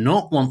TTIP did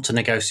not want to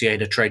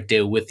negotiate a trade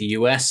deal with the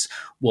US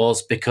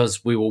was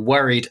because we were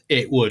worried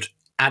it would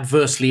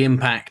adversely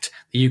impact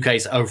the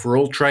UK's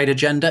overall trade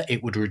agenda.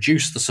 It would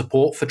reduce the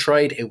support for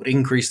trade. It would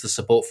increase the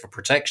support for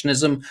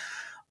protectionism.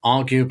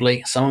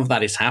 Arguably, some of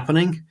that is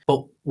happening.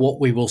 But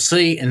what we will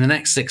see in the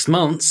next 6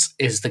 months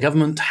is the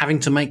government having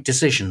to make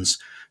decisions.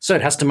 So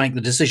it has to make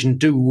the decision,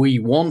 do we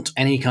want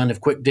any kind of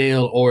quick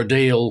deal or a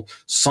deal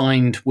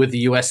signed with the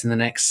US in the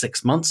next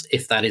 6 months,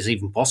 if that is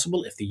even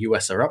possible, if the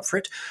US are up for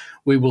it.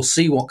 We will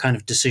see what kind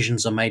of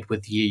decisions are made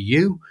with the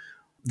EU.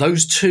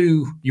 Those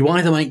two, you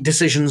either make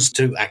decisions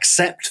to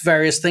accept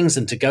various things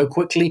and to go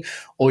quickly,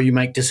 or you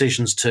make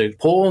decisions to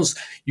pause.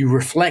 You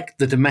reflect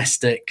the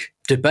domestic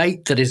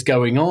debate that is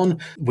going on.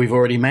 We've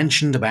already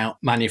mentioned about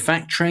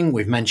manufacturing.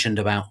 We've mentioned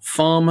about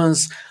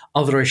farmers.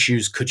 Other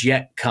issues could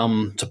yet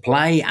come to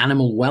play.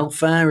 Animal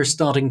welfare is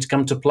starting to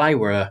come to play.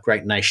 We're a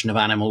great nation of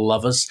animal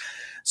lovers.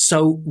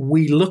 So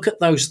we look at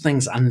those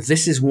things, and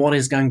this is what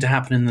is going to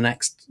happen in the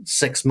next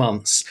 6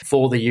 months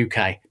for the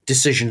UK.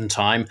 Decision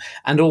time,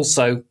 and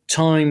also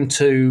time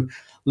to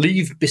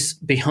leave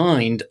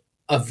behind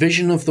a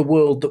vision of the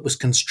world that was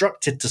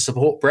constructed to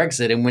support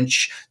Brexit, in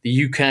which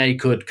the UK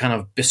could kind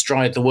of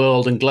bestride the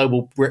world and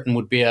global Britain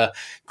would be a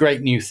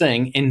great new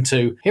thing,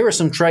 into here are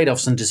some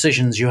trade-offs and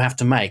decisions you have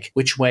to make.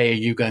 Which way are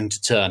you going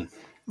to turn?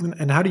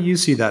 And how do you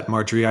see that,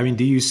 Marjorie? I mean,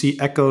 do you see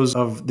echoes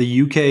of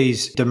the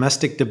UK's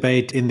domestic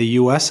debate in the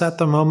US at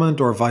the moment,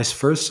 or vice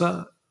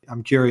versa?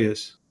 I'm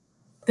curious.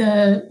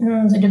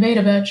 The debate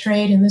about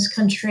trade in this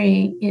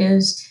country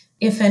is,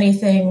 if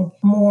anything,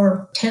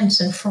 more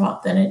tense and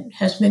fraught than it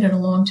has been in a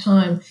long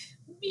time,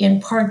 in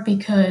part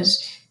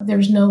because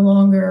there's no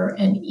longer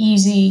an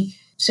easy,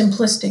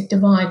 simplistic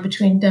divide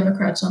between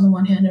Democrats on the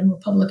one hand and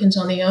Republicans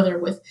on the other,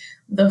 with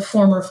the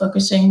former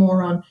focusing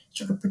more on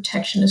sort of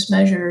protectionist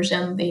measures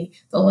and the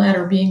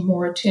latter being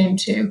more attuned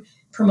to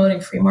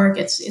promoting free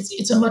markets.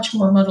 It's a much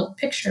more muddled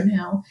picture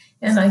now.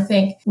 And I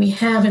think we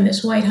have in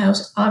this White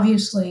House,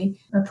 obviously,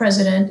 a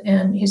president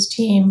and his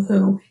team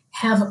who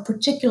have a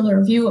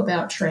particular view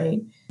about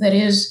trade that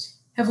is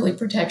heavily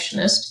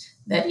protectionist,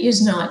 that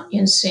is not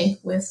in sync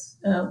with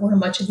where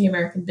much of the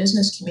American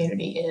business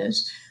community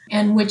is,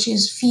 and which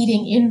is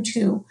feeding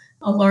into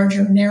a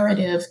larger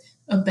narrative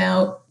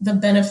about the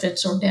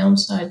benefits or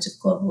downsides of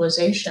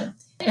globalization.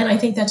 And I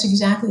think that's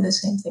exactly the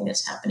same thing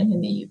that's happening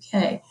in the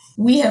UK.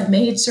 We have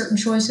made certain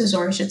choices,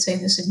 or I should say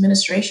this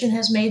administration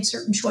has made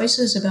certain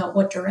choices about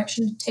what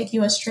direction to take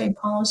U.S. trade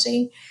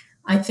policy.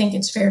 I think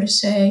it's fair to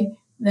say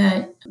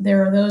that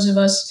there are those of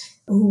us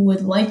who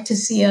would like to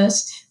see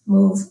us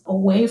move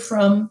away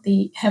from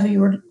the heavy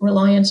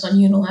reliance on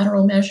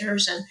unilateral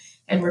measures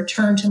and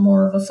return to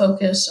more of a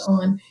focus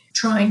on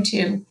trying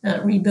to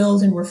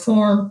rebuild and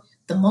reform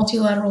the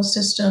multilateral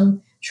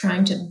system,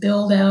 trying to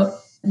build out,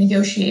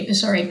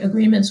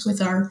 agreements with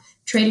our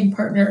trading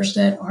partners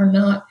that are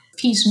not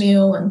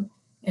piecemeal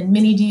and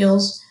mini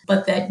deals,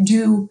 but that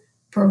do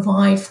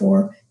provide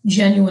for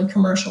genuine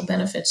commercial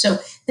benefits. So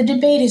the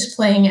debate is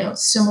playing out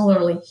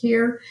similarly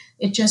here.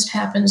 It just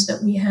happens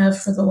that we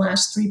have, for the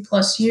last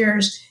 3+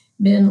 years,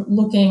 been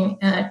looking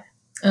at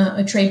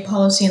a trade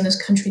policy in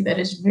this country that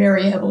is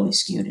very heavily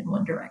skewed in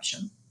one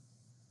direction.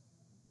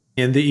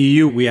 In the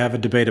EU, we have a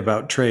debate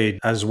about trade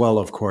as well,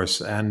 of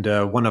course. And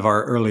one of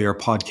our earlier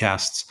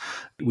podcasts,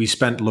 we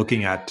spent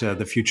looking at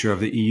the future of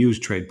the EU's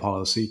trade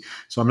policy.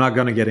 So I'm not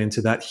going to get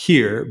into that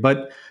here.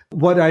 But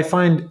what I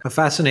find a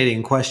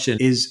fascinating question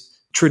is,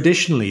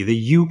 traditionally,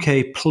 the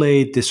UK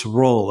played this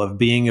role of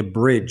being a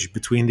bridge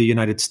between the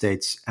United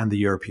States and the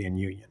European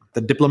Union.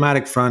 The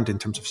diplomatic front, in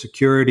terms of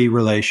security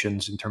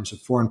relations, in terms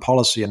of foreign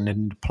policy and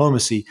in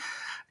diplomacy,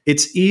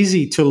 it's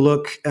easy to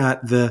look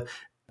at the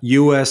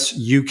US,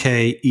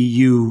 UK,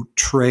 EU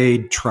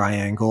trade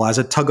triangle as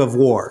a tug of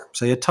war.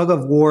 Say a tug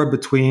of war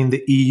between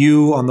the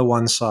EU on the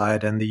one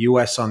side and the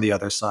US on the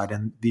other side,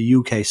 and the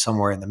UK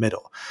somewhere in the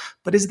middle.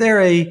 But is there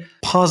a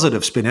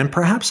positive spin? And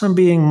perhaps I'm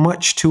being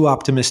much too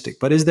optimistic,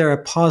 but is there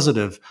a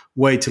positive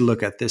way to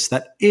look at this,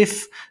 that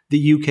if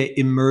the UK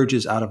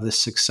emerges out of this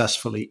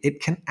successfully,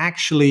 it can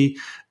actually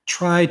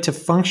try to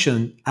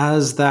function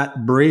as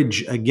that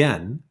bridge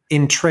again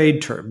in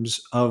trade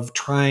terms of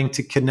trying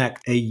to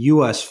connect a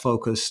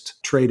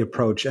US-focused trade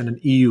approach and an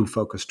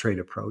EU-focused trade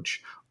approach?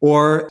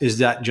 Or is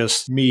that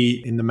just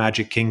me in the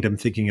Magic Kingdom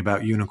thinking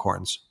about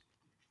unicorns?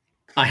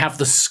 I have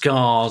the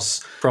scars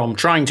from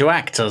trying to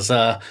act as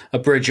a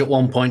bridge at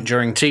one point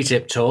during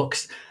TTIP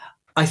talks.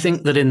 I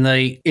think that in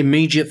the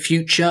immediate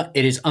future,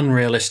 it is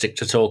unrealistic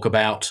to talk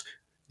about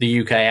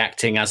the UK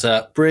acting as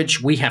a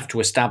bridge. We have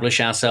to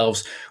establish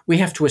ourselves. We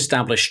have to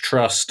establish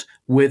trust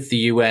with the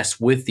US,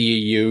 with the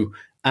EU,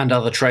 and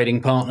other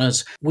trading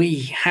partners.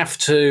 We have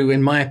to,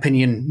 in my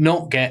opinion,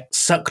 not get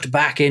sucked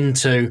back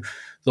into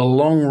the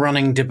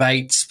long-running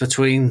debates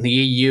between the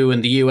EU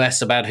and the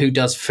US about who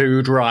does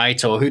food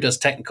right or who does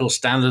technical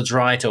standards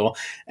right, or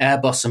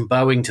Airbus and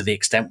Boeing, to the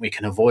extent we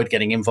can avoid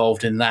getting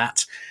involved in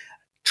that.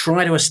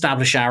 Try to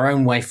establish our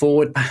own way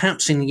forward.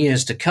 Perhaps in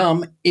years to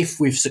come, if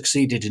we've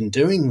succeeded in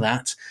doing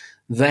that,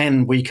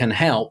 then we can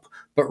help.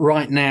 But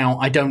right now,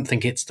 I don't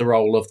think it's the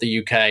role of the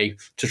UK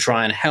to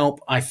try and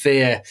help. I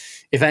fear,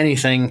 if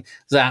anything,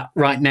 that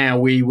right now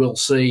we won't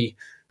see,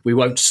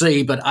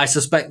 but I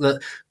suspect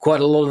that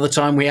quite a lot of the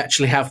time we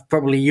actually have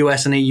probably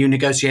US and EU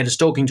negotiators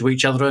talking to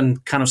each other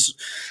and kind of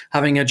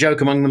having a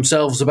joke among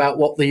themselves about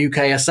what the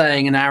UK are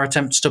saying in our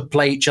attempts to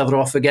play each other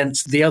off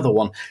against the other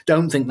one.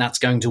 Don't think that's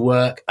going to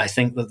work. I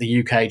think that the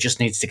UK just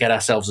needs to get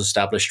ourselves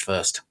established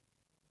first.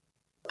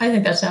 I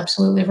think that's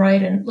absolutely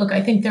right. And look,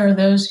 I think there are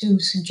those who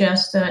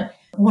suggest that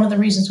one of the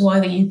reasons why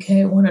the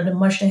UK wanted to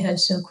mush ahead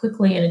so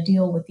quickly in a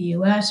deal with the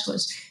US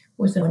was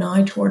with an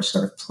eye towards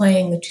sort of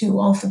playing the two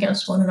off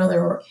against one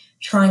another, or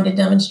trying to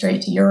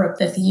demonstrate to Europe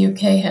that the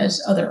UK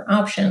has other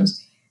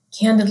options.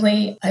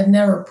 Candidly, I've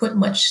never put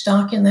much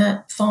stock in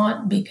that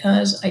thought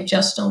because I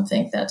just don't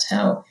think that's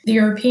how the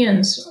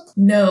Europeans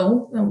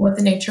know what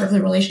the nature of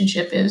the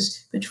relationship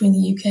is between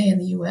the UK and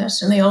the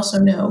US. And they also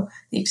know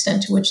the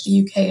extent to which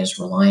the UK is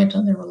reliant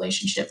on their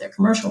relationship, their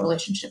commercial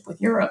relationship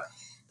with Europe.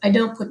 I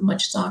don't put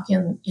much stock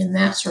in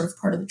that sort of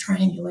part of the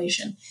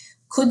triangulation.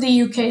 Could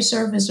the UK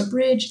serve as a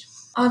bridge?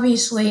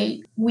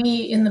 Obviously, we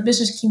in the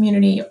business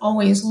community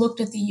always looked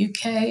at the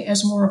UK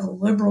as more of a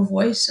liberal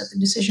voice at the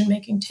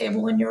decision-making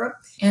table in Europe,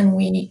 and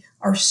we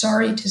are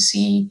sorry to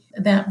see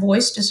that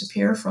voice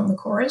disappear from the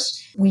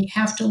chorus. We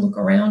have to look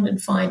around and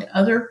find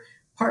other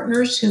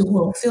partners who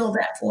will fill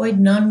that void.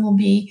 None will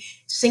be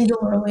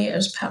singularly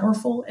as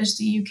powerful as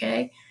the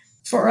UK.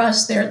 For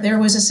us, there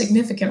was a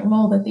significant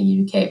role that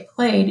the UK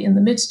played in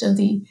the midst of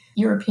the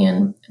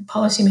European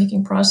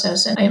policymaking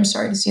process, and I am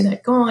sorry to see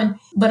that gone,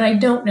 but I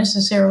don't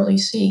necessarily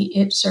see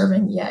it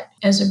serving yet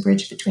as a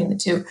bridge between the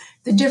two.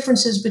 The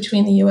differences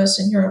between the US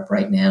and Europe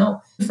right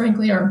now,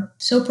 frankly, are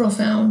so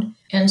profound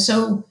and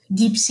so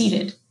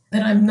deep-seated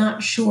that I'm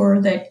not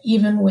sure that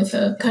even with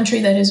a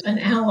country that is an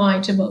ally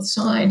to both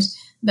sides,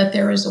 that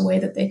there is a way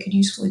that they could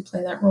usefully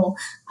play that role.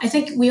 I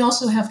think we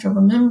also have to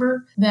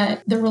remember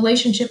that the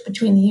relationship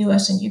between the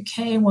US and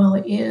UK, while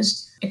it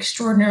is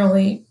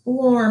extraordinarily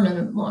warm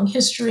and long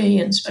history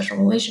and special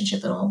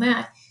relationship and all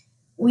that,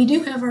 we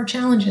do have our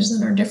challenges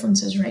and our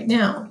differences right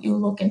now. You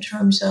look in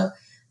terms of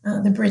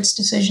the Brits'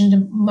 decision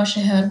to mush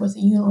ahead with a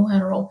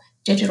unilateral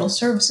digital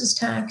services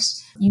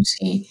tax. You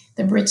see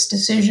the Brits'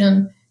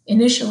 decision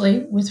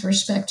initially with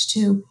respect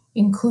to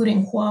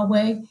including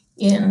Huawei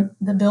in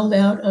the build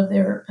out of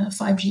their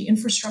 5G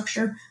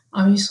infrastructure.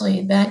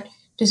 Obviously, that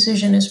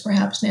decision is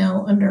perhaps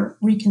now under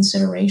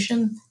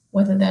reconsideration,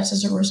 whether that's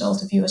as a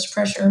result of U.S.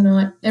 pressure or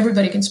not.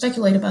 Everybody can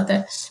speculate about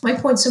that. My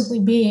point simply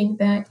being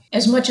that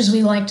as much as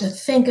we like to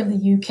think of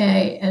the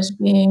UK as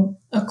being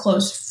a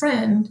close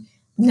friend,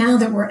 now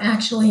that we're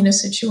actually in a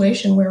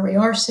situation where we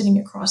are sitting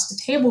across the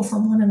table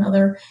from one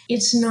another,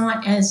 it's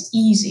not as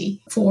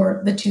easy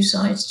for the two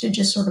sides to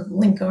just sort of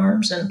link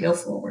arms and go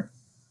forward.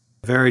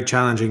 Very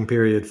challenging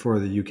period for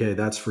the UK,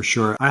 that's for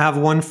sure. I have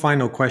one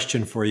final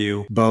question for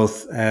you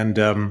both. And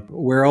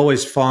we're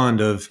always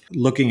fond of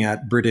looking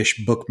at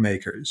British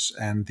bookmakers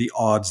and the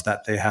odds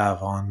that they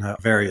have on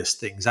various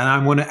things. And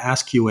I'm going to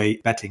ask you a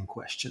betting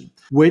question.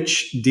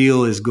 Which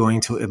deal is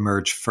going to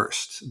emerge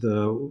first?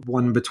 The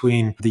one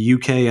between the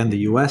UK and the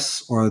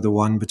US, or the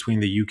one between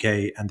the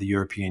UK and the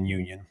European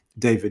Union?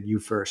 David, you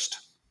first.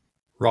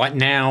 Right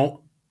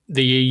now,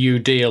 the EU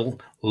deal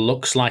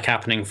looks like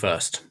happening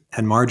first.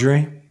 And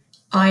Marjorie?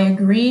 I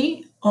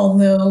agree,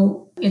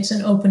 although it's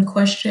an open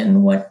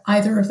question what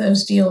either of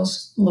those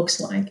deals looks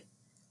like.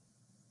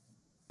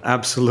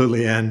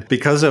 Absolutely. And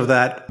because of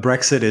that,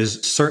 Brexit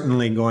is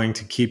certainly going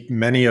to keep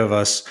many of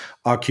us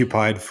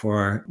occupied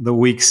for the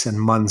weeks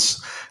and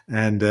months.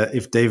 And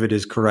if David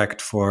is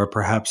correct, for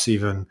perhaps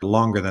even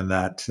longer than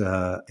that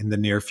in the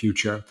near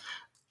future.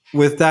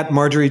 With that,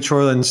 Marjorie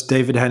Chorlins,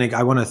 David Hennig,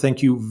 I want to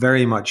thank you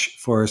very much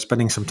for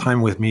spending some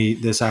time with me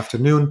this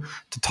afternoon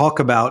to talk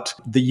about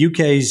the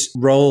UK's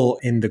role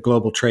in the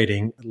global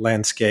trading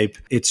landscape,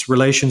 its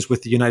relations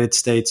with the United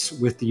States,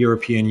 with the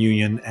European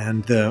Union,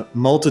 and the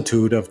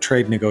multitude of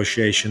trade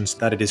negotiations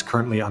that it is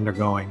currently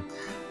undergoing.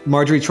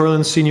 Marjorie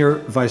Chorlins, Senior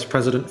Vice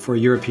President for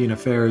European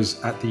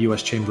Affairs at the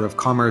US Chamber of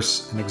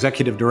Commerce and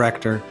Executive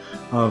Director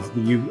of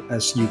the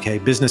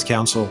US-UK Business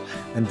Council,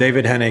 and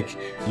David Hennig,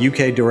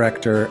 UK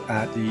Director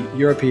at the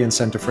European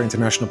Centre for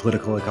International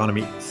Political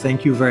Economy.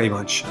 Thank you very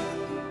much.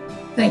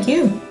 Thank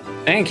you.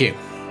 Thank you.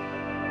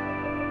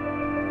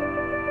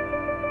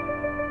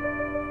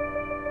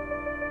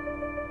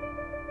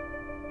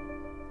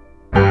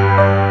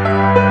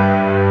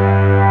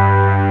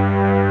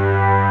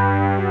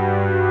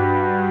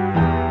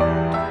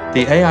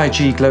 The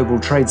AIG Global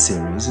Trade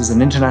Series is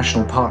an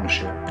international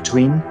partnership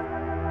between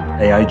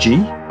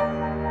AIG,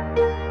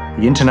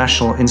 the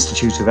International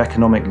Institute of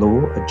Economic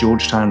Law at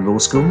Georgetown Law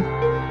School,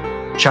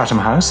 Chatham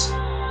House,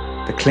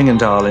 the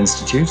Klingendahl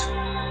Institute,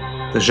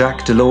 the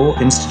Jacques Delors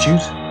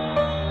Institute,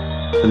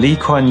 the Lee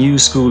Kuan Yew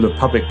School of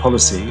Public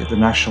Policy at the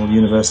National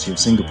University of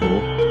Singapore,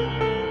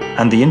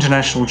 and the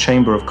International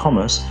Chamber of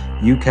Commerce,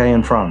 UK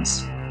and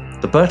France.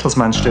 The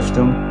Bertelsmann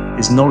Stiftung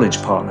is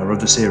knowledge partner of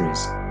the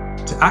series.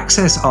 To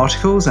access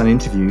articles and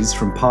interviews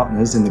from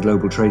partners in the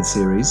Global Trade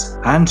Series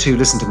and to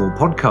listen to more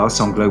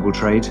podcasts on global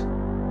trade,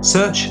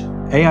 search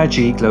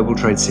AIG Global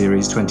Trade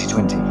Series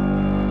 2020.